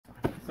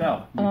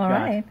So, we've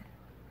got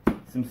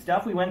some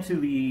stuff. We went to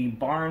the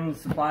Barnes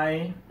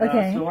Supply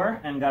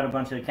store and got a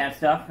bunch of cat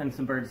stuff and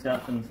some bird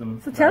stuff and some.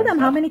 So tell them,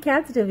 stuff. how many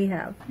cats do we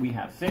have? We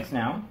have 6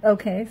 now.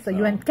 Okay, so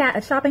you went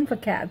shopping for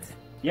cats.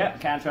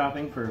 Yep, cat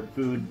shopping for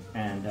food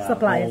and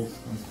supplies. bowls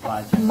and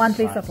supplies.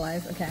 Monthly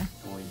supplies, okay.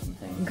 Toys and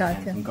things. Gotcha.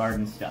 And some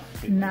garden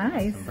stuff too.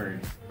 Nice.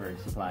 Some bird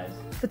supplies.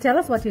 So tell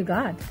us what you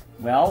got.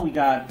 Well, we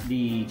got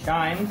the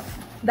chimes.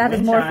 That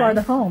is more for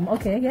the home.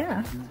 Okay,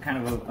 yeah. This is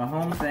kind of a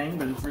home thing,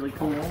 but it's really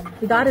cool.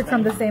 We got it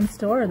from the same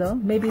store though.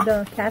 Maybe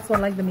the cats will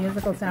like the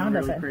musical sound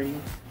really of it. Pretty.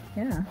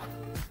 Yeah.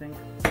 I think.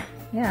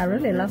 Yeah, I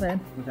really love it.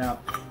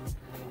 Without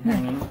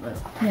hanging, but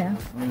yeah.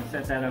 I'm going to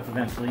set that up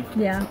eventually.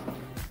 Yeah.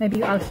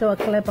 Maybe I'll show a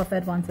clip of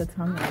it once it's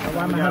hung. We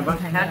got a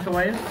bunch of cat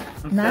toys.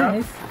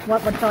 Nice.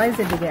 What toys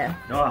did you get?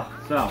 Oh,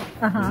 so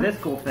this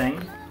cool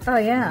thing. Oh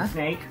yeah.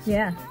 Snake.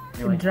 Yeah.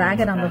 You like drag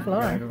it on the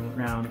floor. Drag it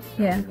around.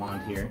 Yeah.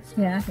 Wand here.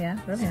 Yeah, yeah.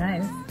 Really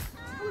nice.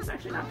 Oh, it's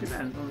actually not too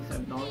bad. It's only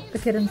 $7. The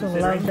kittens will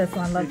love this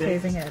one. Love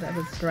chasing it. It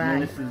was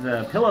drag. And this is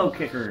a pillow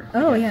kicker.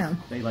 Oh yeah.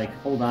 They like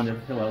hold on to the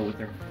pillow with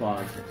their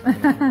claws.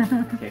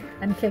 Kick.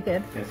 And kick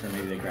it. Okay, so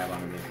maybe they grab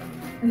onto this.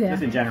 Yeah.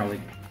 Just in general,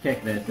 they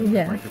kick this and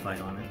like to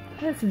bite on it.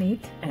 That's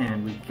neat.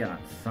 And we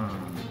got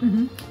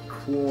some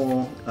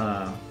cool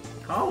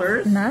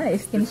collars.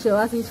 Nice. Can you show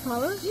us each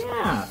collar?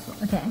 Yeah. So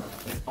okay.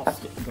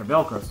 They're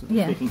Velcro, so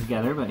they're sticking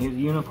together. But here's a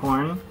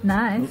unicorn.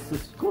 Nice. It's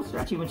this cool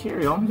stretchy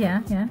material.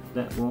 Yeah, yeah.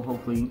 That will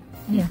hopefully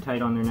keep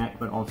tight on their neck,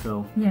 but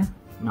also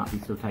not be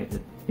so tight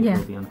that it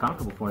will be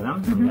uncomfortable for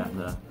them. And we got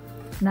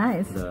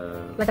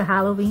the like a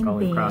Halloween skull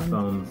and theme.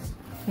 crossbones.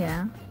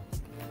 Yeah.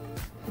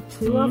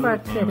 2 of our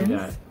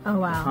kittens. Oh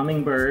wow.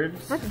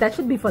 Hummingbirds. That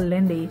should be for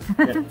Lindy.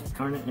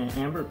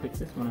 Amber picked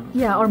this one out.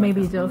 Yeah, or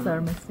maybe Jill's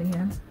are missing.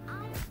 Yeah.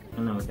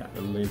 And then we got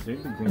the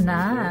lizard. The green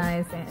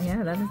nice. lizard.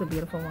 Yeah, that is a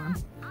beautiful one.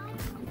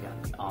 We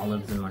got the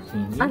olives and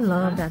martinis. I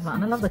love that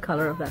one. I love the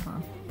color of that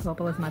one.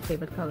 Purple is my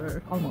favorite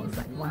color. Almost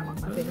like one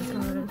of my favorite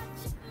colors.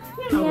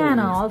 Yeah,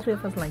 no, all 3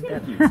 of us like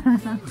that.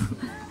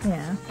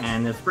 yeah.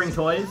 And the spring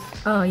toys.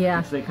 Oh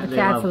yeah, the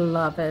cats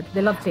love it.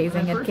 They love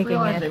chasing it, kicking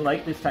it. They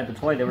like this type of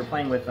toy. They were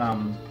playing with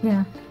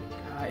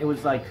it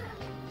was like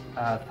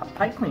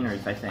pipe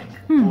cleaners, I think,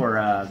 or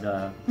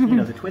the you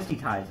know, the twisty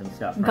ties and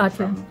stuff.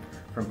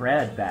 From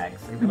bread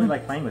bags. They really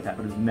like playing with that,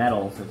 but it's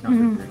metal, so it's not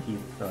good for their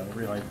teeth. So I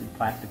realized these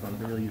plastic ones,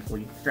 they really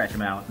easily stretch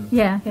them out and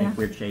make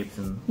weird shapes,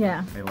 and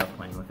they love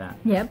playing with that.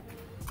 Yep.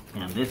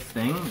 And this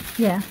thing,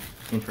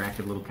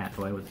 interactive little cat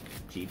toy with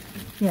Jeeps.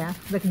 Yeah,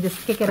 they can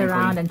just kick it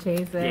around and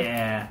chase it.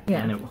 Yeah,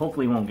 and it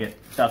hopefully won't get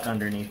stuck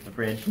underneath the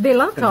fridge. They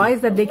love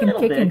toys that they can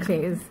kick and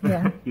chase.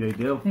 Yeah. They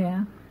do.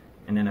 Yeah.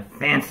 And then a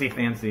fancy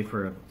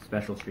for a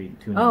special treat,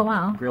 tuna. Oh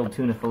wow. Grilled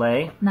tuna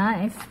fillet.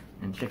 Nice.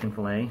 And chicken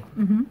fillet.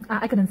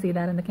 I couldn't see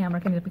that in the camera.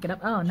 Can you pick it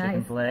up? Oh, nice.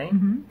 Chicken fillet.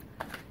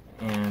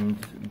 And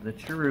the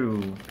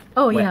churro.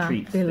 Oh yeah,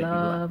 they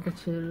love the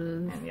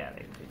churros. And yeah,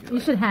 they do. You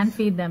should hand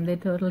feed them. They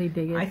totally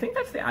dig it. I think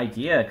that's the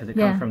idea, because it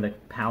comes from the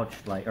pouch,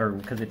 like, or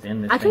because it's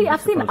in this. Actually,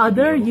 I've seen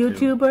other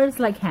YouTubers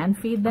like hand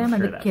feed them,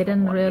 and the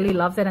kitten really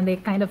loves it, and they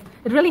kind of,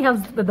 it really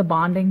helps with the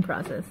bonding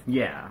process.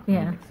 Yeah.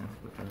 Yeah. Makes sense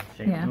with the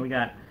shape. And we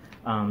got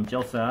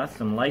Jilsa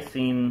some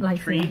lysine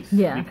treats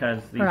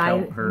because these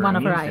help her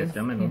immune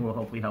system and will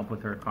hopefully help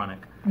with her chronic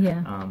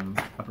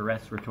upper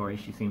respiratory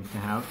she seems to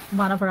have.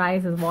 One of her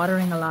eyes is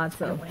watering a lot,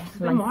 so it's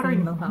been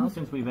watering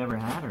since we've ever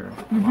had her.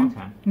 A long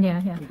time.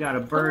 Yeah, yeah. We got a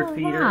bird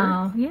feeder.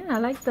 Wow, yeah, I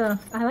like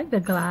the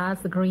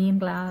glass, the green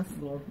glass,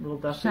 little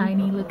dusty,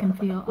 shiny look and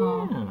feel.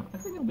 Oh, yeah, I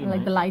think it'll be I like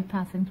nice. the light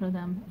passing through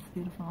them. It's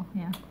beautiful.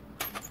 Yeah.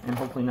 And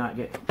hopefully not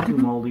get too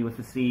moldy with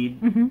the seed.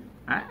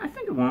 I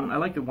think it won't. I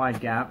like the wide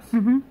gaps.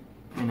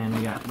 And then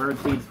we got bird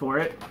seeds for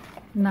it.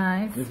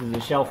 Nice. This is a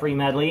shell-free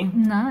medley.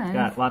 Nice. It's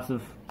got lots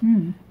of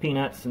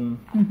peanuts and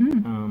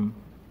you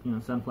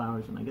know,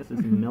 sunflowers, and I guess this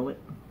is millet.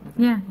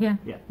 Yeah, yeah.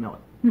 Yeah, millet.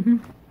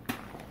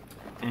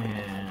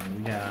 And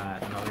we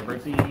got another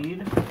bird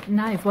seed.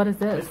 Nice. What is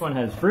this? This one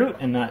has fruit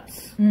and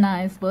nuts.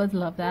 Nice. Birds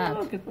love that. Oh,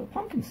 look at the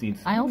pumpkin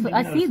seeds. I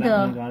see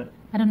the,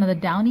 I don't know, the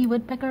downy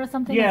woodpecker or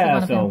something.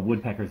 Yeah, so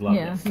woodpeckers love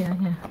this. Yeah,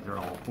 yeah. They're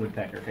all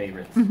woodpecker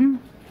favorites.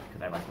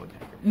 Because I like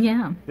woodpeckers.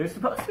 Yeah. There's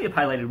supposed to be a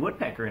pileated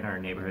woodpecker in our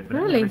neighborhood, but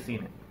really? I've never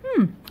seen it.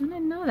 I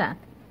didn't know that.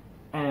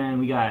 And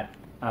we got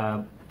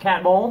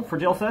cat bowl for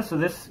Jilsa. So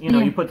this, you know,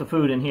 you put the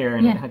food in here,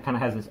 and it kind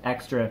of has this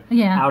extra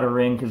outer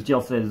ring, because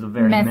Jilsa is a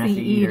very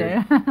messy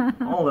eater.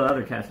 All the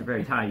other cats are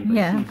very tidy,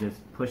 but she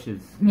just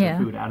pushes the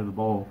food out of the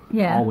bowl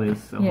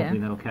always. So hopefully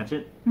that'll catch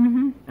it.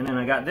 And then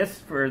I got this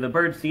for the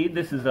bird seed.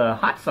 This is a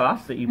hot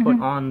sauce that you put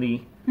on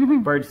the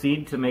bird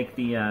seed to make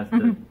the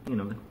you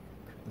know, the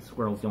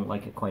squirrels don't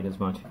like it quite as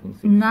much. You can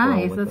see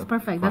nice, that's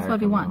perfect. That's what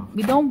we want.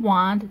 We don't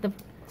want the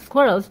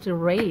squirrels to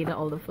raid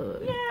all the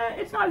food. Yeah,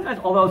 it's not as nice.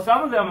 Although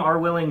some of them are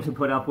willing to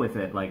put up with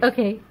it. Like,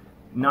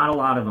 not a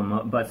lot of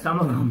them, but some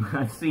of them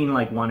I've seen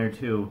like 1 or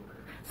 2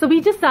 So we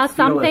just saw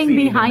something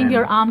behind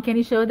your arm. Can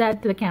you show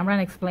that to the camera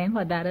and explain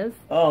what that is?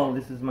 Oh,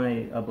 this is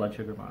my blood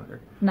sugar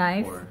monitor.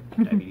 Nice. For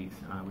diabetes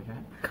we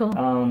had.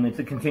 Cool. It's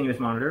a continuous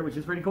monitor, which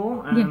is pretty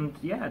cool. And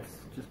yeah, it's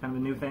just kind of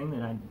a new thing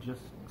that I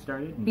just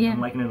started. And I'm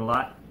liking it a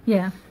lot.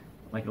 Yeah.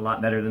 Like a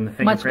lot better than the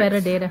finger Much pricks.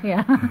 better data,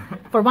 yeah.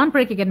 For one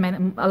prick, you get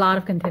a lot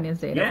of continuous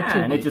data. Yeah, for 2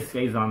 and weeks. it just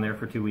stays on there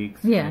for 2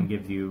 weeks. Yeah. And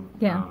gives you,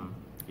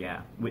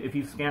 if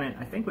you scan it,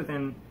 I think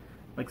within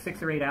like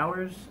 6 or 8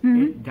 hours,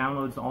 it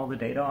downloads all the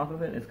data off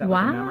of it. It's got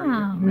like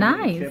a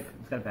memory chip.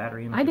 It's got a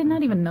battery in it. I did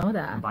not even know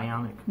that. I'm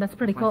bionic. That's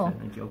pretty cool.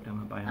 I joked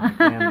I'm a bionic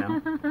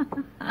man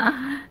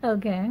now.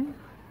 Okay.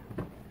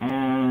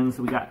 And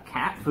so we got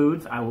cat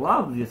foods. I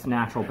love this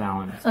natural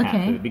balance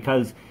cat food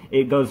because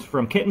it goes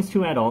from kittens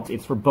to adults.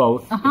 It's for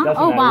both. It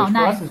doesn't matter, which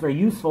for us is very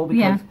useful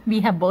because we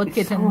have both it's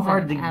kittens so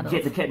hard and to adults.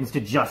 get the kittens to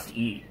just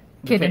eat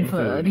Kitten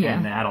food,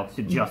 and the adults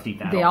to just eat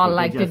that. They all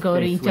like to go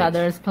to each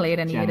other's plate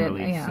and eat it.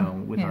 Yeah. So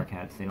with our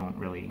cats, they don't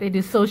really. They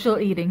do social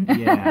eating.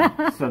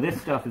 Yeah. So this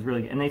stuff is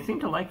really good, and they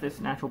seem to like this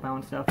natural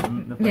balance stuff,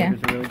 and the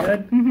flavors are really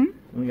good. And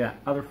we got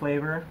other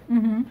flavor,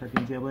 turkey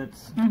and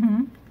giblets,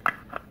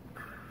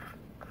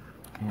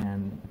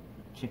 and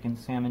chicken,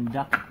 salmon,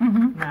 duck,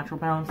 natural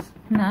balance.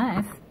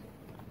 Nice.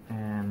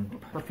 And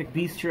perfect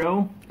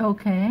bistro.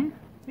 Okay.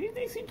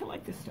 They seem to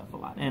like this stuff a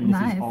lot. And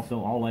this is also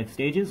all life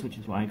stages, which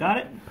is why I got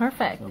it.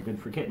 Perfect. So good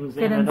for kittens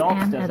and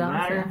adults, doesn't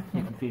matter.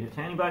 You can feed it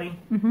to anybody.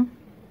 And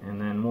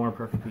then more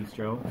perfect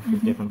bistro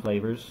with different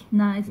flavors.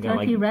 Nice.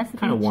 Turkey recipe,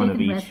 kind of one chicken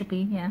of each.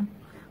 recipe,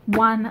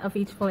 one of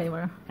each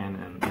flavor. And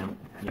then,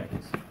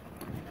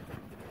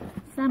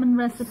 salmon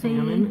recipe.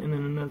 Salmon, and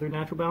then another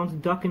natural balance,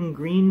 duck and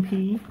green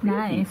pea.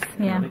 Nice,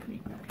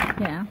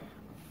 yeah.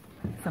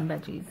 Some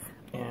veggies.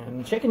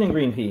 And chicken and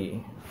green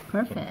pea.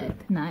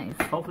 Perfect, nice.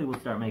 Hopefully we'll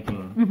start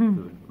making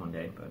food one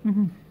day. But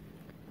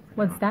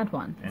what's that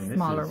one? And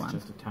smaller this is one.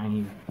 just a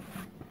tiny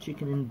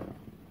chicken and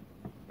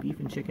beef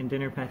and chicken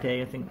dinner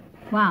pate, I think.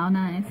 Wow,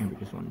 nice. Amber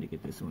just wanted to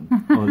get this one.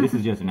 Oh, this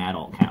is just an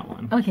adult cat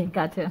one. Okay,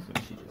 gotcha.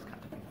 So she just got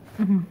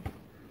it.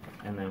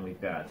 And then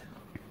we've got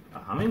a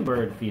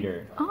hummingbird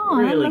feeder. Oh,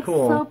 really that looks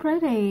cool. So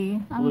pretty.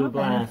 I Blue love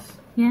glass.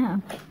 Yeah.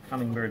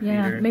 Hummingbird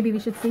yeah, feeder. maybe we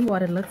should see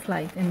what it looks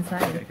like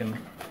inside. I can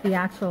the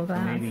actual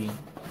glass. maybe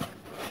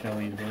show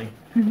easily.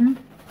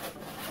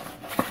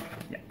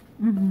 Yeah.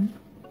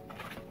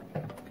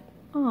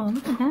 Oh,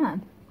 look at that.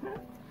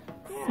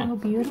 Yeah, so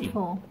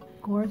beautiful.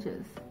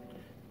 Gorgeous.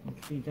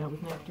 Let's feed that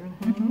with nectar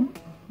and honey.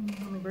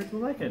 Hummingbirds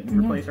will like it.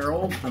 Replace our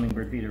old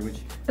hummingbird feeder, which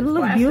it'll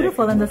look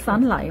beautiful in the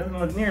sunlight. It doesn't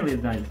look nearly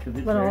as nice because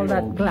it's but very all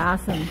that old,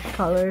 glass and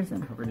colors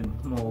and covered in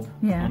mold.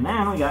 Yeah. And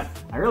then we got.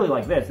 I really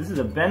like this. This is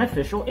a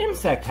beneficial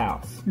insect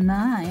house.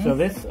 Nice. So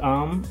this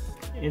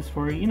is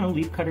for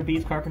leaf cutter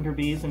bees, carpenter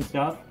bees, and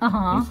stuff.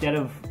 Instead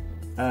of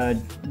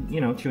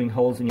chewing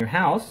holes in your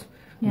house,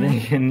 they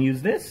can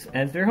use this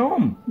as their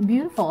home.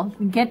 Beautiful.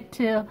 Get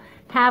to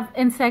have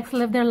insects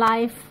live their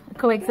life,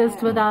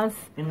 coexist with us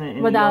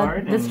in without the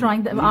yard,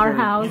 destroying our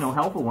house.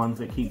 Helpful ones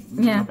that keep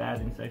bad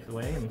insects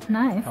away and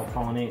help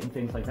pollinate and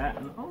things like that.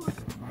 And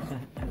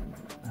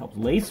helps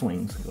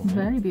lacewings go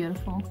very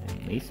beautiful.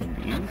 And mason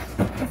bees.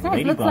 It's nice.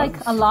 It looks like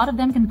a lot of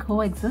them can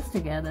coexist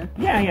together.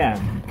 Yeah,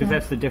 because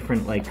that's the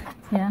different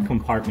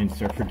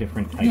compartments are for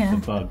different types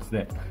of bugs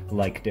that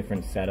like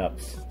different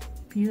setups.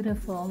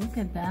 Beautiful. Look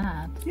at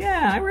that.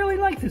 Yeah, I really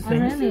like this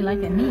thing. I really like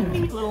it.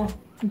 Neat little.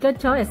 Good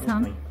choice,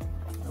 huh?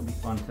 It'll be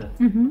fun to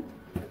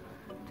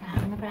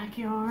have in the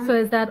backyard. So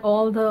is that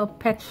all the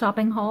pet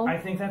shopping haul? I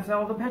think that's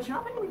all the pet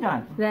shopping we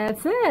got.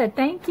 That's it.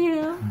 Thank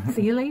you.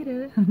 See you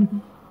later.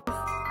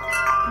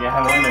 Yeah,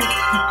 I wonder.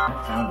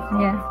 That sounds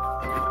lovely. Yeah.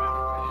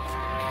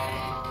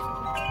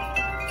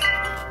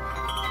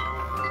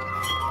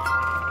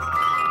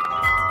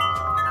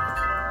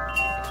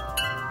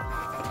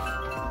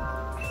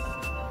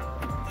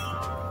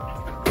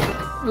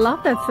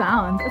 Love that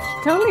sound. It's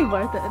totally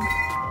worth it.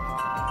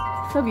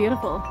 So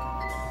beautiful.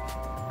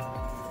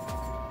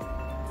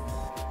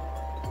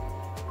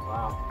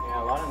 Wow.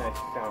 Yeah, a lot of nice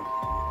sounds.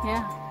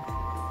 Yeah.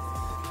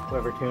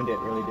 Whoever tuned it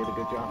really did a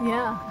good job.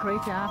 Yeah,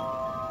 great job.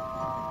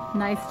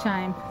 Nice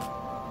chime.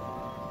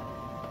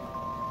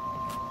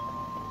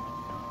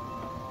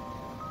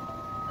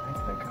 I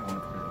think I want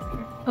to put it over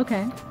here.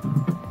 Okay.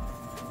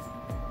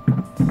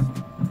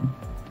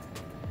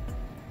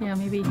 Yeah,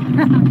 maybe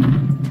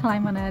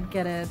climb on it,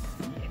 get it.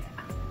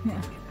 Yeah.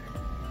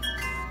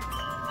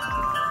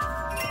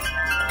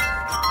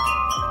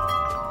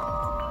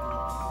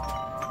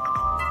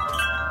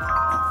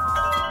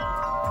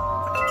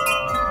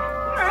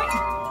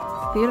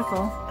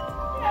 Beautiful.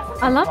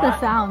 I love the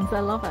sounds. I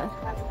love it.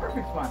 That's a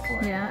perfect spot for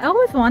it. Yeah, I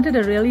always wanted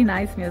a really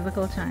nice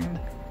musical chime.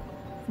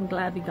 I'm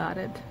glad we got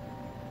it.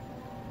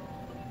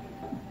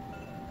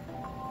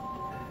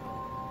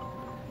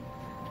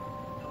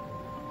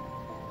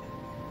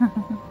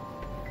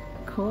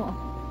 Cool.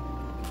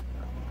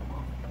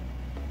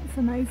 It's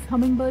a nice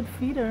hummingbird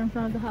feeder in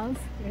front of the house.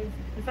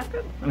 Is that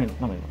good? I mean,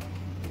 no,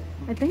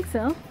 I think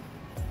so.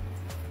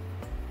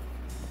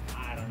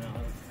 I don't know.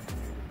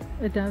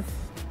 It does.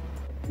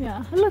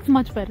 Yeah, it looks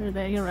much better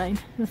there, you're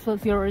right. This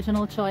was your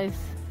original choice.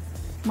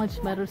 Much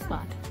better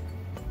spot.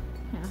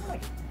 Yeah.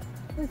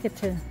 Look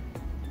at you.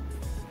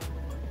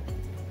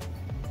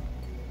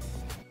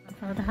 In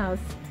front of the house.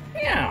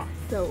 Yeah.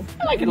 So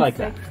I like it like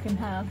that. Can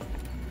have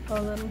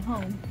a little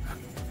home.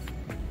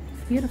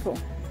 It's beautiful.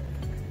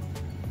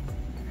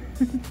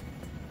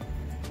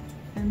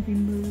 And we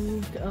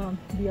moved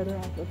the other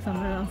outlet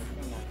somewhere else.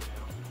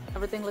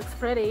 Everything looks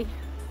pretty.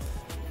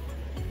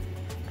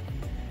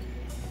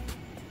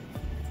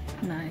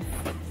 Nice.